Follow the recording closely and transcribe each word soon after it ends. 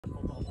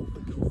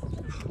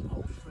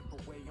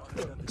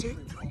2,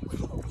 3,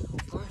 4,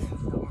 5,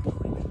 1,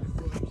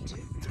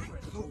 2, 3,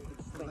 4,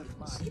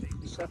 5, 6,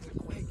 7,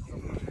 8,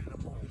 2,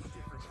 1,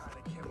 2, 3, 4,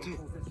 5, 2,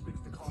 1,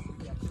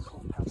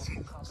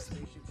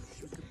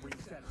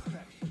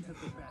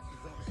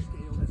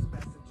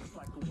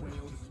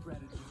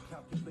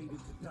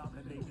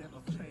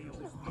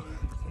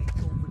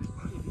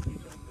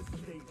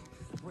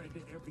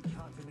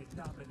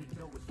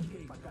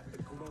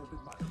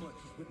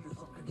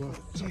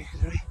 2,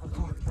 3, 4, 7,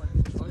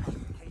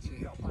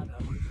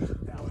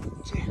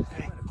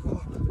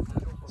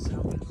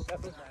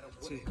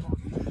 2, 1,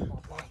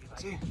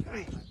 2,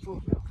 3,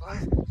 4,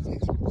 5, 6,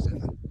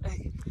 7,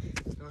 8,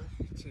 9,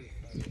 2.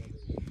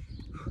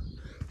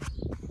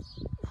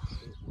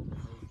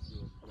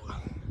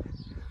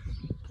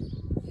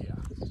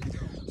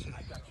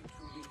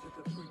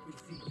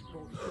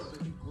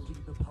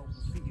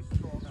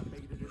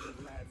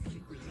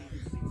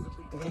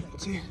 One,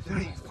 two,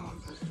 three, four,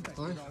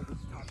 five.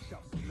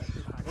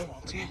 1,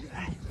 2,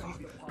 3, 4,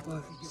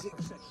 5,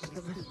 6,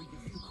 7,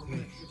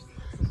 8.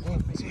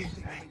 1, 2,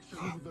 3,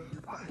 4,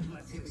 5,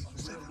 6,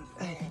 7,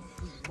 8.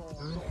 1,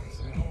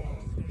 2,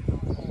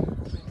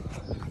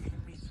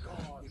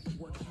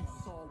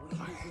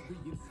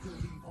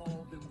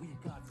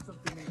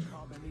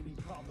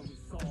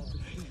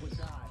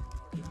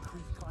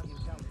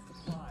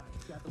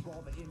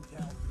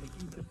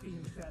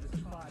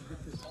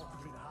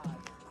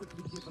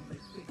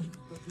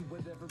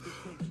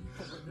 3,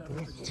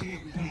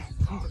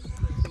 4,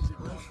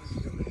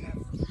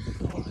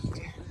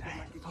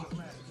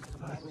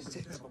 5,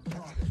 6,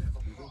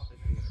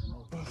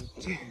 1,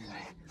 2, 3,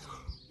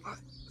 5,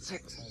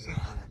 6,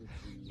 7.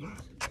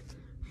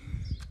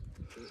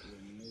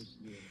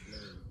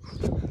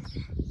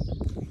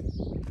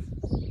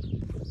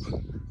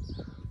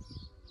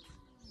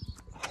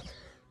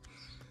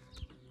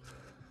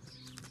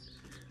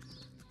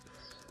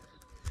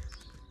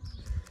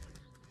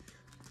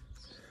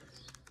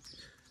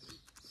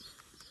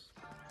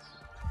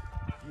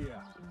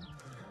 Yeah,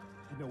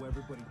 you know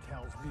everybody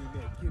tells me,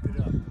 man, give it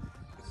up.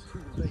 It's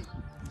too late.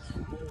 It's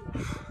too old.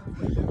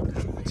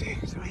 1,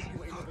 2, 3,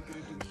 4,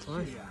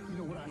 5. You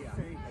know what I say?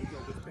 Hey, yo,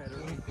 it's better.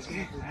 1, 2,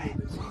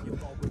 3, 4,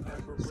 You'll all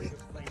remember it.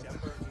 It's flame that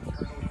burns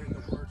eternal. Hear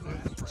the words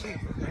 1, 2,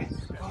 3,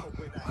 4,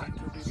 5,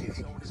 6,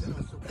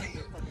 7,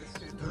 8,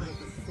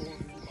 9.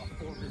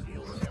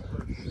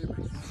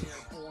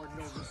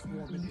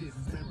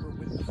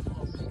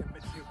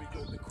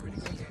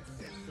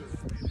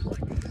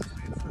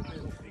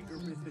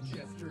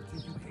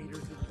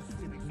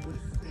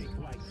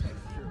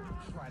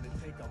 Trying to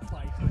take a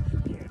fight, but you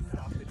can't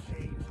stop the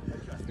change.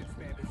 Adjustments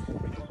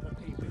mandatory on the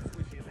pavement,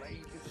 switching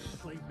lanes. It's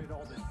enslavement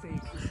all the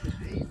same since the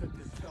days of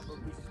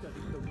discovery.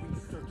 Study the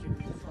research and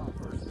use my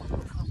verse for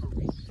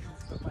recovery.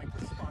 Use the mic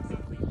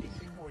responsibly, think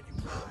before you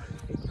rhyme.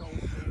 It goes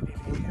hand in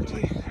hand. 1, 2,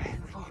 3,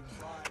 4,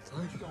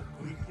 5. Don't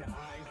blink your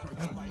eyes or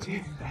 1, 2,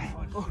 3,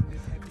 4,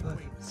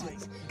 5,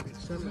 6,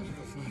 7,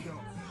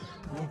 8.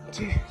 1,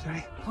 2,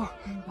 3, 4,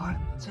 5,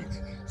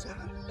 6,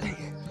 7, 8,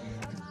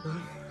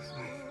 9.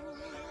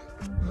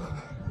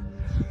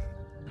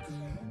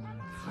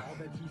 All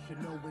that you should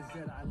know is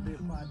that I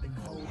live by the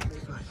code,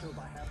 making sure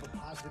I have a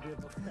positive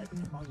effect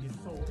on your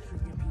soul,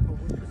 treating people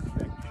with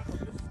respect from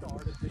the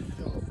start of the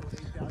show, so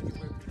they value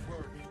every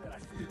word that I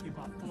speak in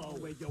my flow.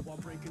 Hey yo, I'm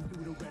breaking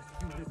through the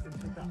rescue, listen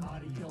to the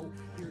audio,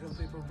 here to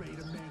liberate,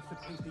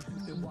 emancipate the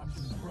youth and watch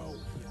them grow,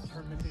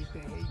 terminate the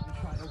hate and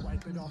try to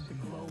wipe it off the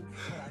globe,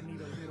 but I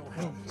need a little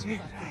help. 1, 2, 3,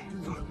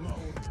 4,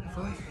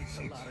 5,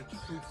 6.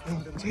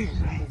 1, 2,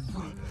 3,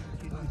 4,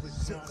 5,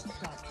 6,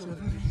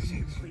 7,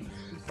 6.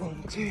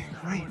 1, 2,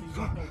 3,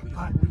 4,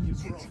 5,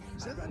 6,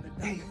 7,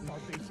 8,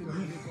 9.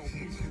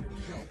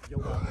 Yo,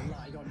 I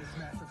rely on this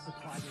massive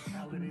supply of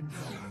talent and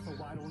dough, so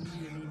I don't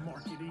need any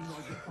marketing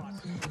or your thoughts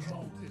to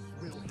promote. It's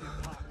real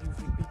hip-hop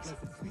music because it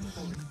speaks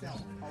for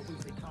itself.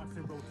 Always in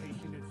constant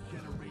rotation, it's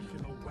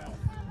generational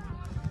wealth.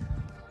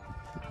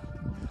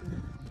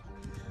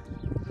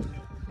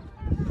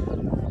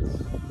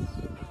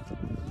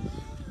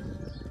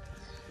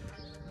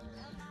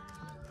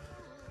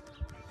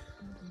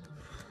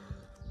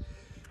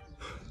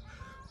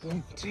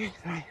 One, 2,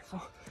 3,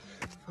 4,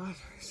 5,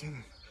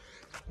 7.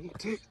 1,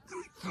 2,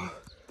 3, 4,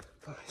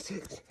 5,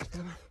 6,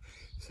 7,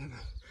 7.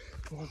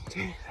 1, 2,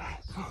 3,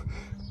 4,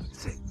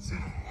 6,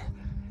 7,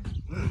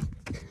 9,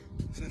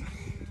 7.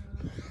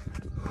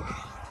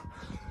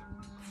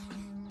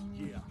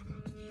 Yeah,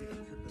 shit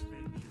to the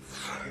venue.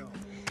 Yo,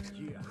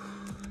 yeah.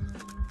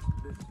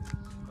 Listen,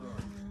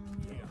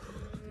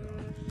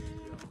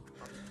 yo.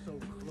 I'm so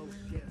close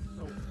yet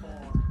so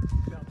far.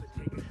 About to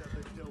take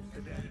another dose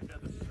and add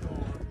another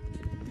star.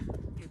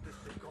 Get the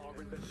cigar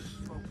and let the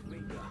smoke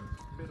linger.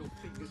 Middle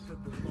finger to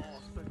the law,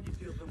 son,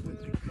 you're dealing with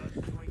the gut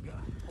swinger.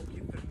 Hope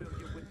you're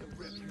familiar with the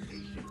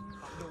reputation.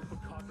 I'm known for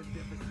causing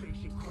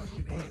devastation,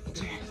 crushing 1,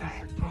 2, 3,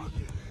 4,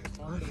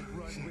 5,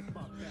 6,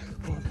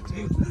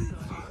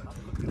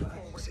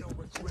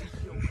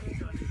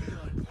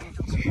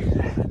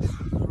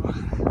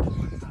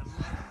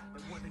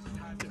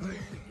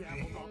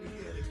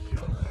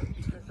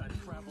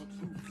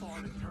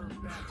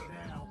 map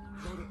now.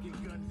 Load up your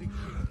guns and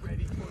get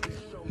ready for this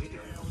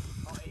showdown.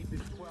 I'll aim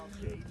this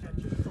 12 gauge at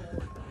your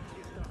sword.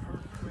 Get the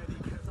hearse ready,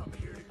 cause I'm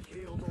here to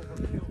kill,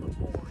 overkill the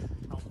morning.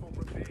 I'll for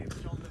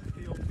revenge on the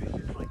field,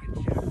 vicious like a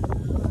chapel.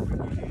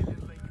 Bring your hand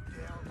and lay you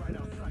down right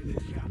outside the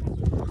chapel.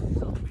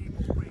 Some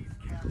people raise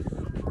cattle,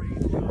 some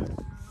raise guns.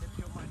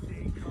 Until my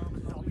day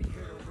comes, I'll be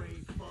here to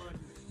raise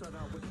funds. Son,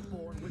 I was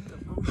born with the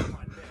boot on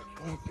my neck.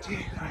 1, 2,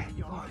 3,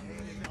 4,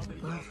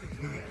 1,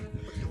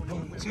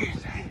 2,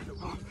 3,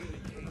 4,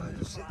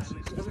 5, 6,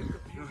 7,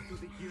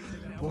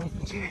 8. 1,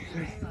 2,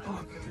 3, 4,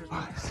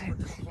 5, 6,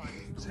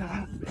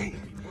 7, 8,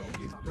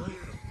 9.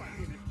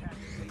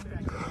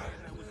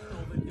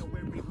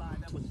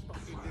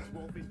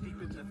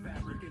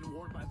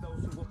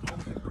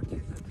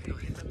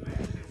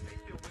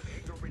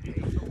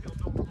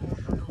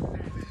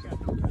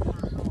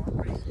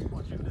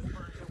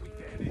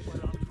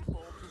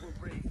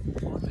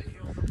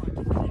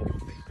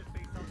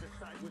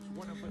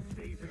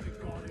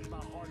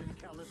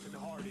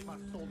 My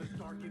soul is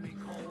dark and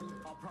cold.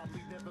 I'll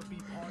probably never be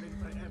pardoned,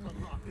 forever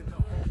locked in the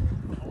hole.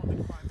 For all the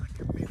crimes I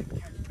committed,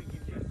 catch me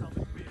and yes, I'll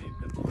admit it.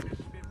 The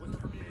punishment was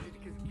permitted,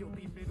 cause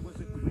guilty men was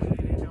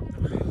acquitted. And I'm the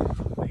vengeance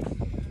of fate.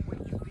 When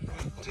you leave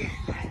me,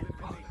 eliminate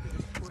the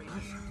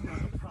disgrace. Now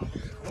the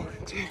problem's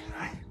 1, 2,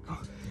 3, 4,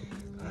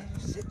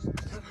 5, 6,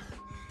 7,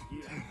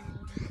 8.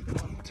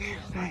 1, 2,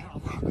 3,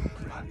 4,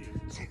 5,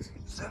 6,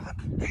 7,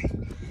 8,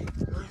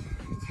 9,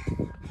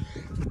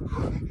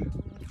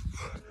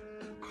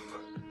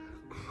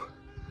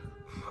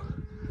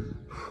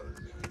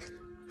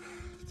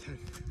 10.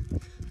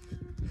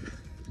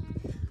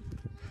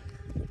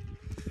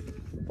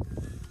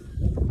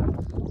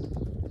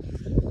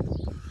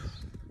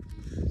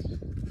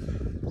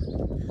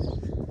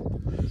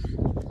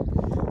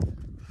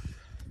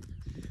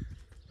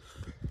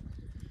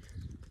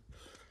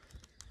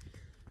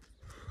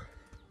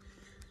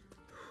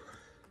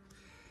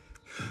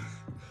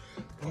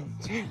 1,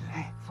 2,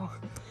 3, 4,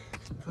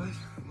 5,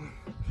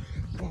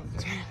 1,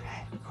 2,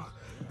 3, 4,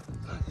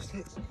 5,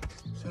 6,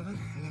 7,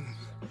 11.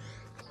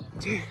 1,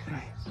 2,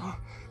 3, 4,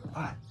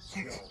 5,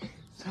 6,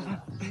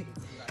 7, 8,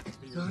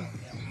 9.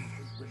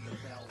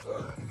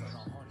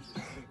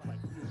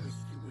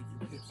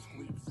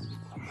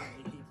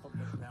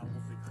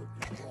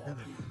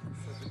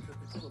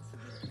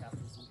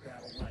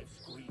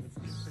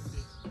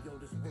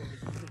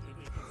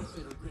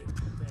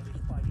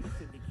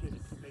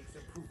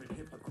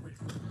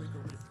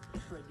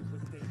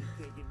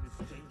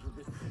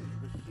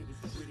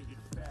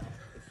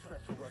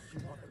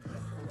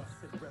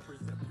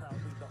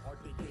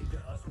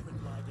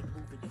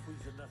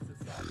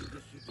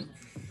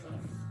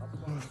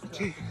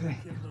 Two, three,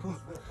 four,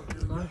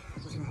 5,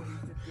 6,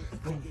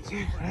 1,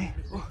 2, 3,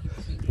 4,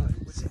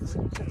 5, 6,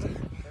 7, 8,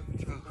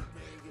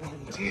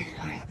 1, 2,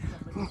 3,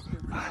 4,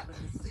 5,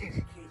 6,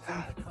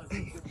 7,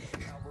 8,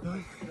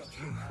 9,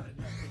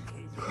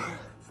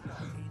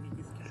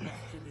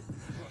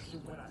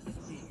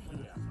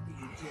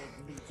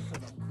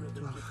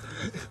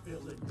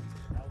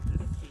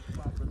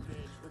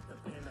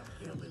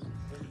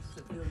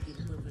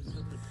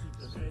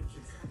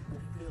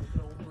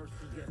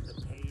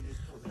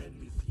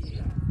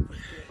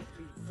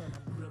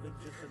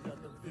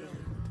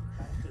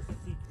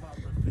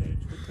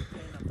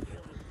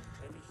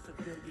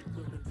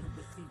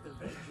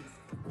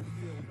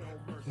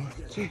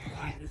 2,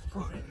 3,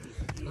 4, 5,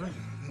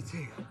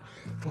 13.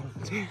 1,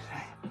 2, 3,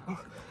 4,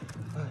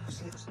 5,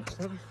 6,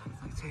 7,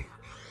 13.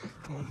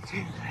 1, 2,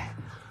 3,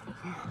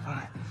 4,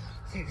 5,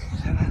 6,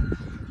 7,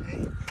 8,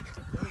 9,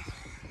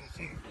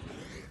 13.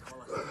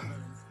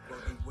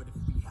 What if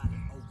we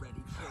hadn't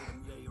already killed him?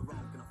 Yeah, you're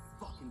wrong, gonna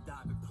fucking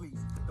die, but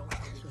please don't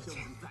let your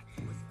children back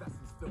to his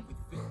vessels filled with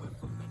fear. We're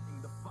fermenting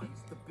the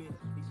fires to beer.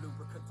 Need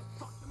lubricant to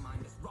fuck your mind.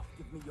 It's rough,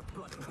 give me your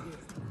blood and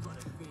tears. Blood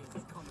and fears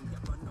is coming,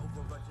 get run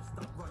over or just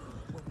stop running.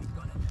 When we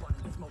gun and run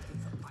and smoke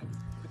into pipes,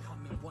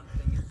 becoming one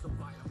thing is a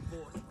riot of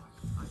force.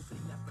 I say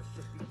never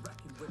should be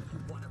reckoned with.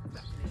 You wanna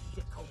reckon this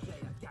shit, okay,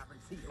 I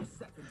guarantee you'll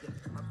second it.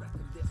 I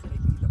reckon this may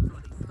be the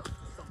bloody start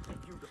to something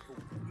beautiful.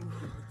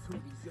 Usual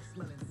patooties, you're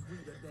smelling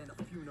sweeter than a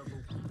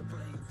funeral. The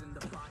blades and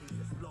the bodies,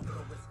 it's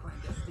loco, it's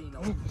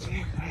clandestino. 1, 2,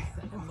 3,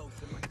 4,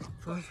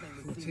 5,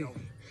 14.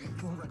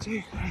 1,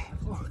 2, 3,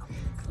 4,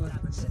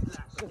 5,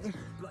 6, 7,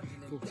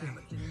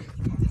 14.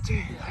 1, 2,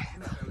 3,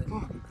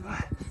 4,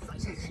 5,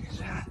 6,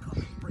 7,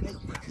 8,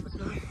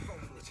 9,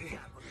 14.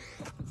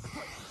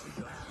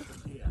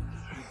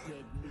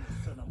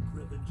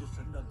 Just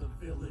another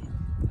villain.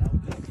 Out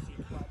there, see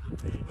my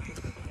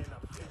revenge, and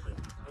I'm feeling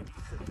any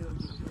civilian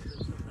willing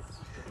to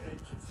receive the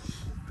vengeance.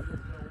 Feel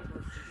no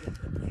mercy, yet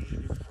the pain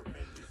is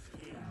tremendous.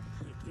 Yeah,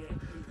 you're dead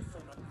meat,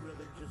 son, I'm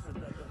grilling, just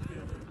another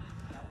villain.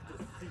 Out to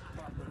seek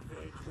my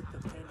revenge with the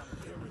pen I'm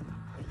killing.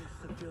 Any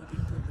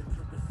civilian willing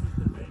to receive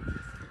the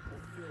vengeance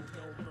will feel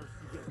no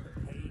mercy, yet the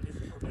pain is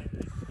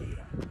tremendous.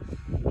 Yeah.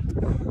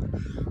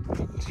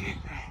 1, 2,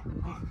 3,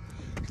 4,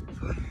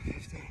 5,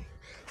 15.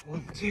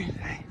 1, 2,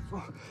 3,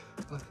 4,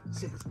 5,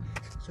 6,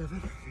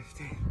 7,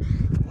 15.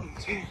 1,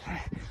 2, 3,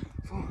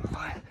 4,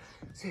 5,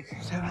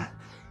 6, 7,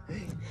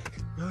 8,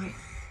 9,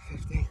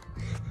 15.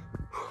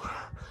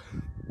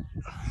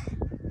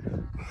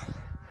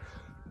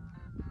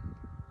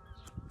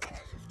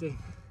 15.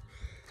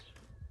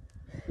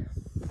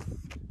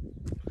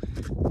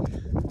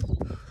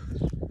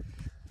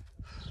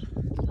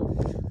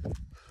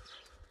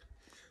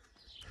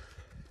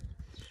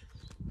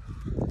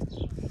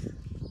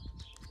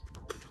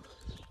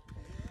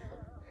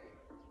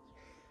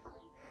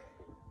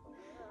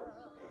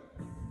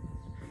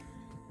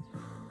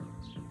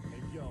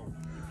 Yo,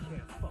 you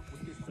can't fuck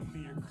with this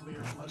severe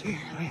clear. 1, 2,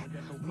 3,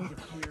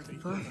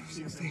 4, 5,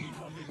 16.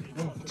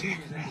 1, 2,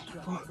 3,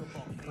 4,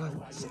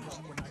 5, 6,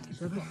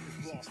 7,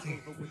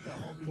 16.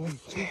 1,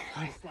 2,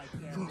 3,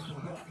 4,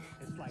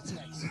 5,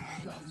 6,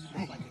 7,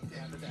 8,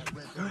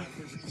 9,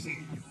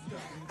 16.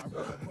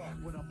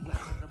 When I'm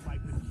blasting the mic,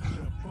 this is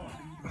shit above.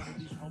 None of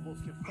these homos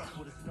can fuck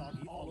with a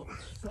doggy, all of them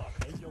suck.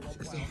 Hey yo, I'm wild,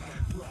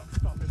 I'm rough.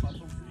 Stomping my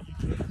boots till you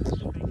can't.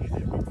 Making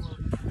every word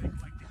stick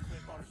like the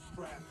clip on a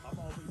strap. I'm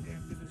always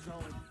amped in the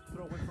zone,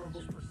 throwing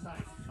verbals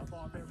precise. A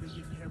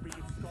barbarian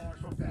carrying scars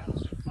from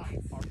battles and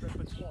fights. Our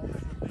repertoire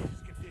is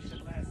religious condition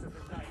lasts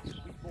every night. We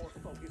more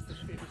focused to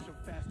finish them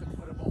fast and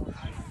put them on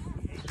ice.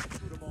 We aim to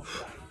shoot them on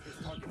sight. This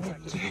target 1,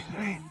 2,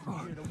 3,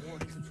 4,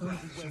 5,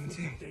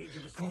 17.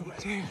 1,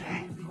 2,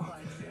 3,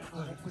 4,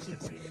 5,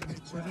 6,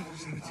 7,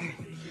 17.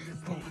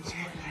 1, 2,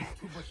 3,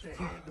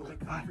 4,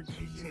 5,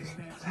 6,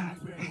 7,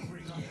 8,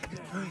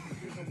 9,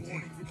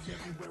 15.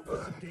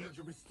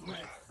 Dangerous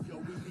threats. Yo,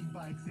 we lead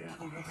by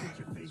example. We'll put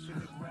your face in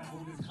the gravel.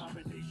 This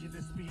combination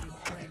of speed and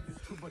strength is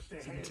too much to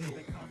handle.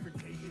 The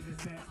confrontation is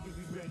nasty.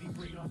 We ready,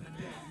 bring on the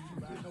next.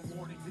 You hear the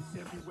warnings, it's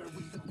everywhere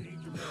with some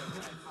dangerous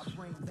threats. I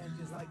bring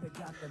vengeance like they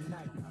got the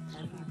knife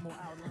and leave more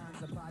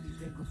outlines of bodies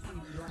than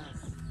graffiti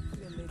lines.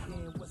 Fill it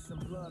in with some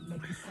blood,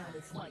 make you sign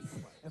it twice.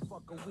 And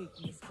fuck a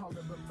weakness, call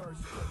it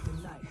reverse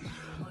kryptonite.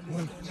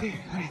 1, 2, 3,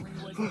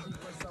 4,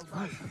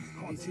 5,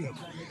 18.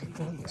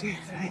 1, 2,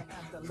 3,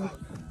 4,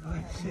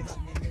 5, 6,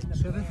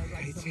 7,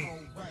 18.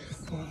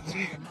 1,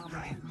 2,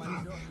 3, 4,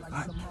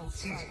 5,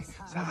 6,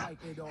 7,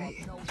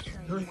 8,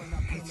 9,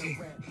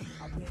 18.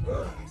 I've been in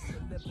things to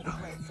live for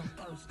threats, I'm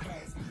first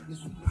class. You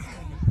see me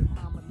singing, your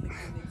mama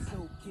licking it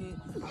too, kid.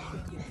 I've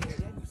been your kid,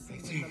 and you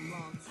singing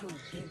along too,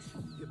 bitch.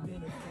 You've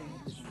been a thing,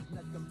 this is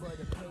nothing but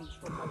a page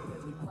from my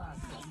daily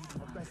process.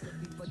 A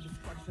recipe for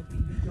destruction be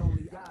the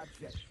only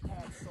object.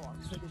 Hats off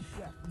to the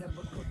chef,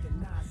 never cooking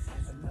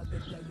nonsense. Another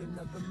day,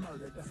 another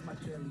murder, that's my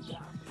daily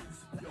object.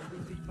 Yo, we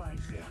lead by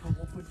example.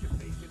 We'll put your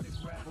face in the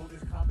gravel.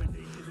 This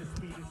combination of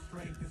speed and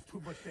strength is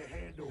too much to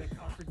handle. The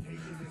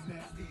confrontation is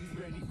nasty. We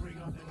ready, bring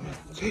on the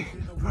next. 2,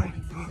 3, 4, 5,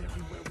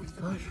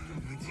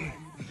 19.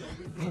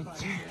 1,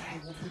 2,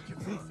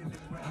 3, 4,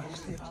 5,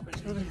 6,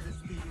 7,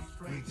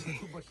 19. 1, 2,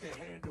 7,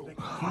 8,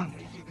 9,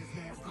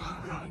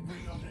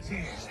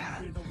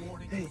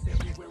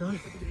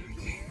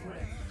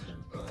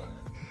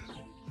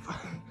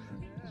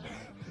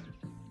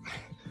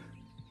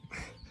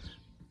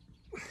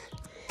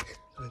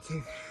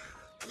 19.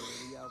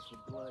 We out for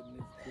blood in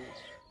this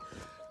bitch.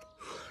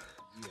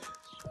 Yeah.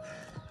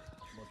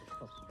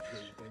 Motherfucking J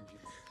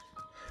Vengeance.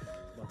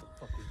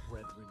 Motherfucking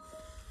brethren.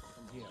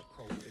 I'm here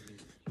approaching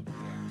it.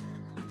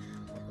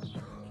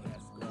 Motherfucking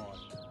Cast Guard.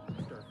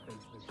 Dirt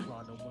Face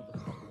Toronto.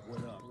 Motherfucker,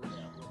 what up?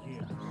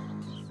 Yeah.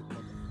 Listen,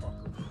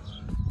 motherfucker.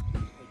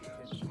 Pay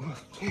attention. 1,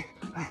 2,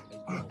 3,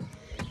 4,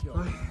 Hey, yo.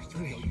 5,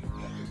 20.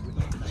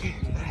 1, 2,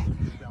 3,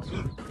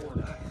 4,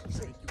 5,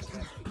 6,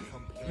 7,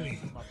 8,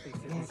 1,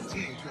 2,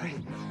 3, 4, 5, 6, 7,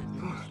 8,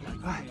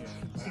 9,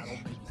 20.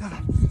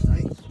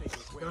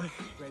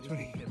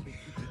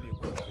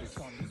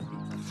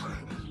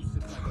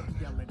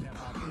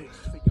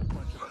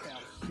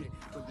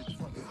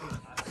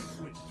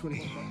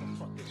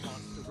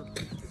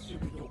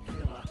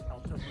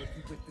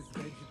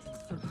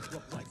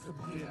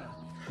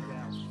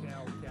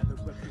 Gather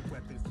up your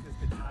weapons, cause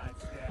the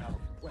time's now.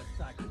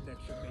 Westside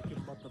connection,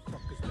 making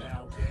motherfuckers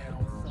bow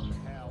down.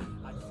 Somehow,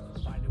 I just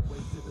keep finding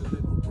ways to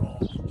deliver raw.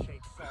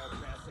 Chainsaw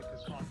massacre,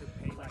 causing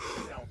pain like a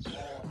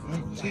southpaw.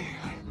 1, 2, 3,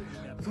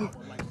 4,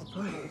 5,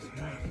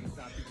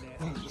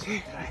 1, 2,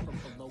 3,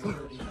 4,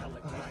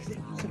 5, 6,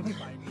 7, 8,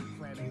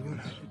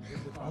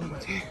 1,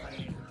 2,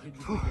 3,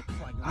 4,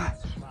 5,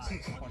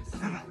 6,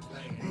 7,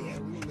 8,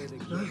 9,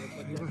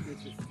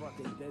 Bitch is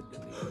fucking dead to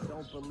me.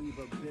 Don't believe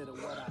a bit of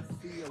what I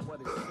see or what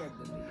is said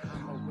to me.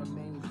 I'ma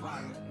remain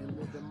violent and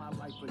living my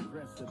life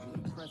aggressively.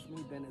 Press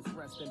me, then it's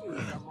rest in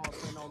peace. I'm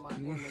often on my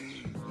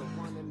enemies. The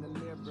one in the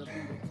mirror be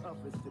the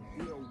toughest to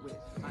deal with.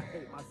 I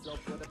hate myself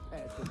with a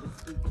passion, but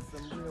speaking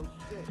some real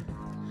shit.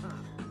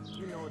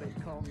 You know they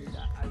call me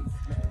the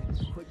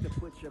Iceman. Quick to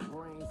put your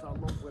brains all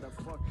over the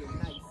fucking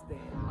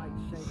nightstand. Might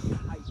shank your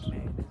hype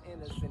man, an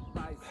innocent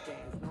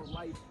bystands. No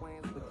life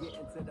plans, but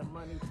getting to the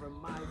money from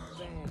my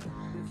fan.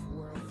 This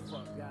world's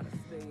fuck, gotta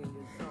stay in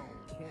your zone.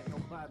 Can't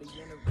nobody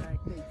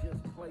interact, they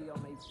just play on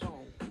their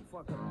phone.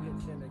 Fuck a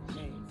bitch in the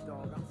games,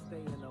 dog, I'm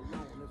staying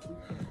alone. If we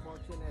can't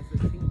function as a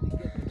team to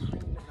get the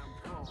cream, then I'm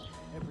gone.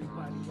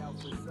 Everybody out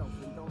for self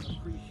and don't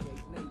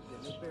appreciate Nathan.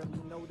 They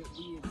barely know that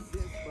we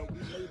exist, but we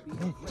may be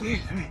 1, 2, 3,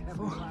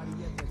 4,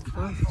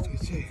 5, 2,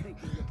 2.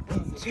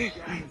 1, 2, 3,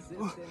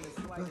 4,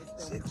 5,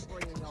 6,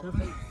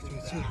 7, 2,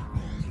 2.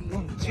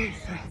 1, 2, 3,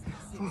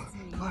 4,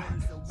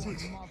 5,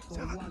 6,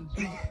 7,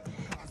 8,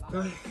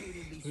 9,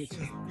 2,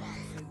 2.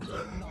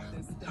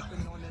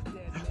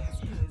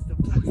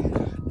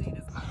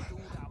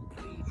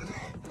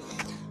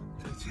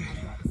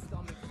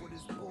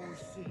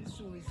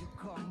 Soon as you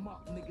come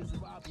up,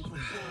 niggas rob you for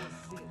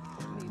bullshit.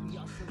 Maybe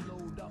I should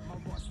load up my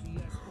rusty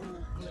ass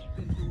old clip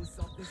and do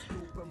something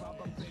stupid. Rob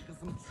a bank of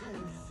some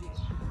true shit.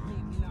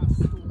 Maybe not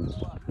stupid,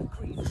 but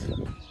crazy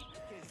indeed.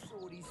 Get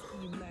shorty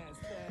ski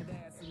mask, fat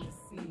ass in the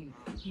scene.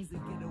 He's a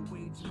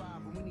getaway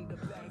driver, we need the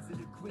bags of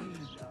the green.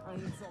 I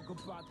ain't talking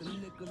about the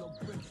nickel or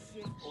brick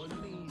shit or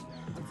lean.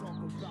 I'm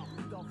talking about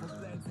duffel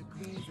bags of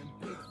greens and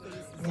big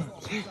faces.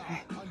 Talking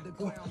about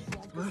underground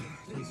bunkers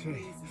and big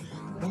faces.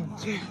 1,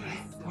 2, 3,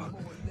 4,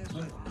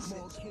 5,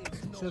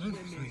 6, 7, 2,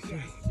 3.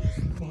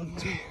 1,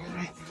 2, 3,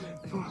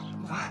 4,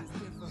 5,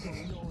 6,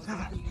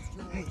 7,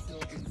 8,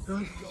 9,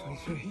 2,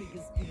 3.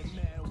 Niggas get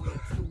mad with a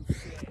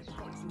truth said.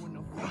 Punch you in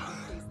the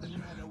fucking face, no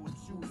matter what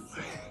you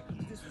say.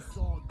 This is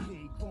all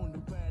day, on the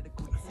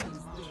radical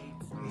Tuesday.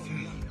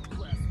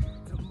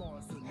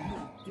 Tomorrow's a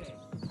new day.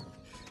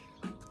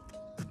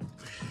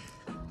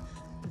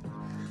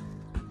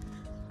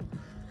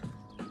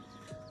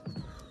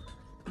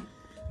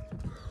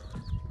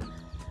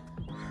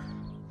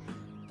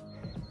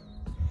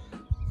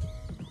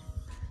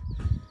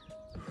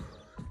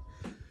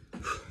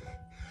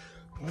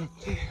 One,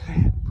 2, 3,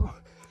 4,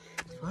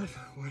 5,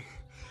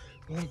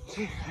 1, 2,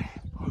 3,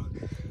 4,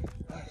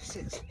 5,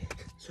 6,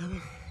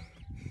 7,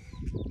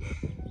 1,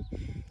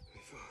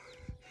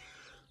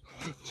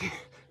 2,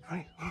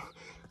 3, 4,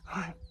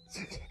 5,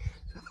 6,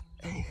 7,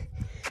 8,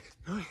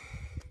 9, 3.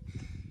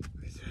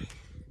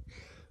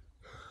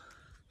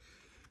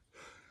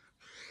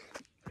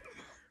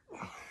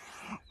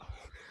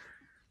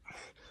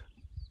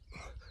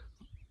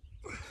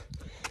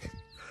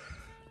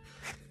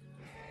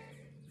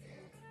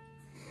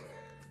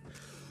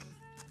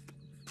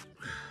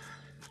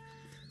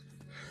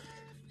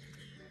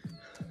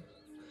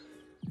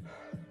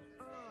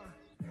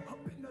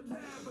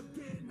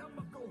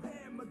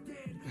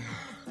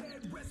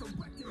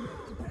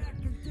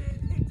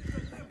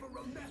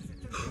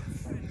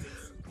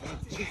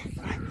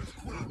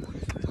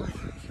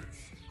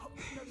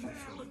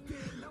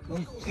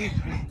 One, 2, 3,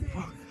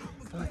 4,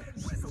 5, 6, 7. 1, 2, 3, 4, 5,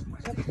 6, 7,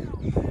 8,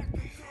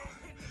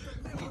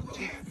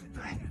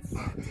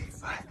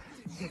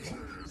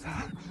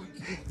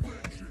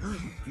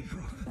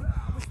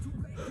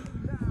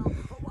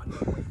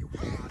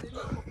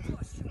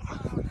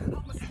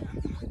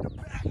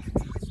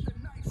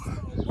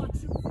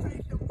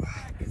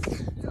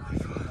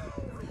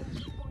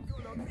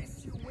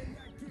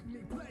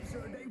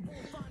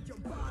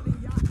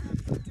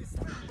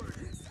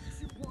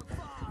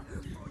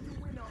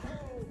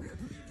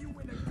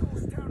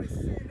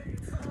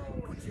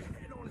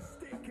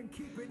 4.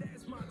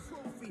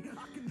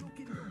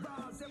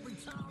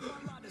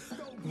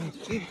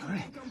 Two, three,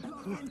 4,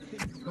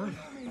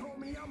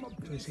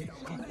 5, 6,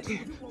 1, 2,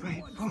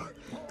 3, 4,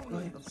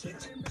 5,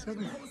 6,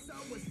 7,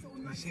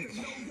 6,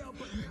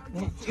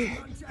 1, 2,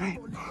 3,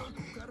 4,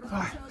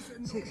 5,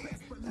 6,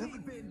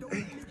 7,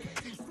 8,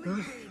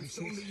 9,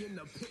 6. In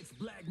the pitch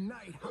black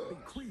night, I've been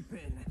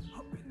creeping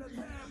up in the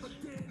lab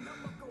again.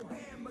 I'ma go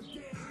ham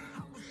again. I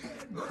was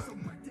dead,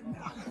 resurrected,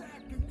 now I'm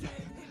back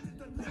again. Here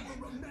to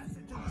deliver a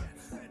message of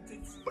death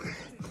sentence.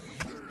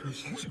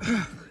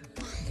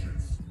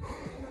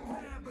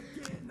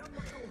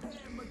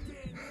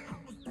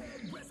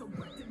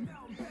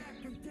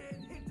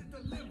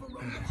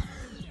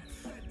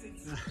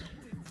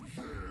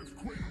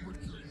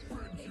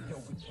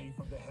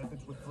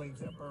 Flames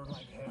that burn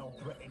like hell,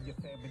 threaten your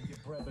family, your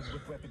brothers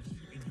with weapons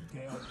shooting you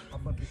down.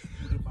 I'm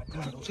undisputed, my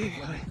title is when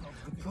it comes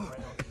with the crown.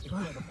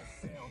 Incredible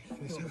sound, feel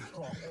the strong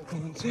aura.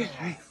 1, 2,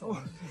 3,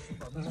 4,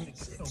 5,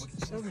 6,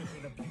 7,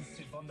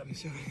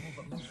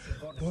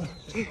 1,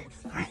 2, 3,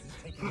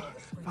 4,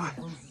 5,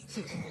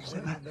 6,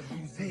 7,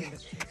 8,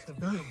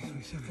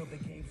 9, 7. Till the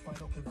game's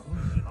final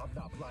conclusion. I'm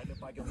not blinded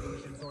by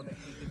illusions or the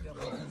hate the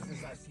devil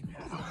uses. I see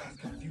past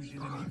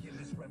confusion and begin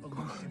this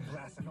revolution,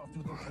 blasting off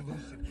through the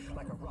pollution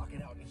like a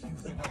rocket out in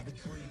Houston on the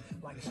dream.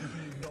 Like a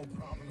dream, no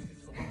problems,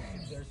 it's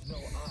solutions. There's no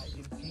I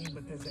in team,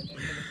 but there's an M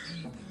and a E.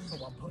 So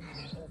I'm putting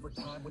in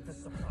overtime with the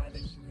supply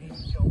that you need.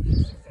 Yo,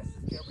 success is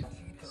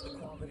guaranteed because the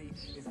quality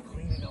is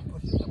clean, and I'm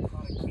pushing the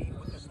product mean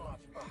with this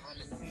logic behind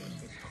the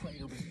scenes. It's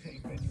crater is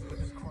J-Bench with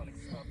this chronic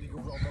smell, the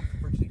aroma from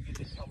Virginia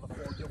to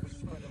California. We're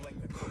spreading like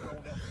the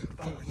corona.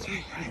 1, 2,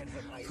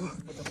 3, 4,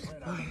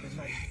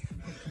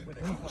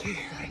 1, 2, 3,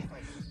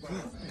 4,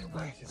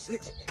 5,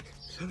 6,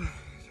 7,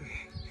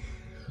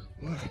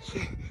 1, 2,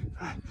 3,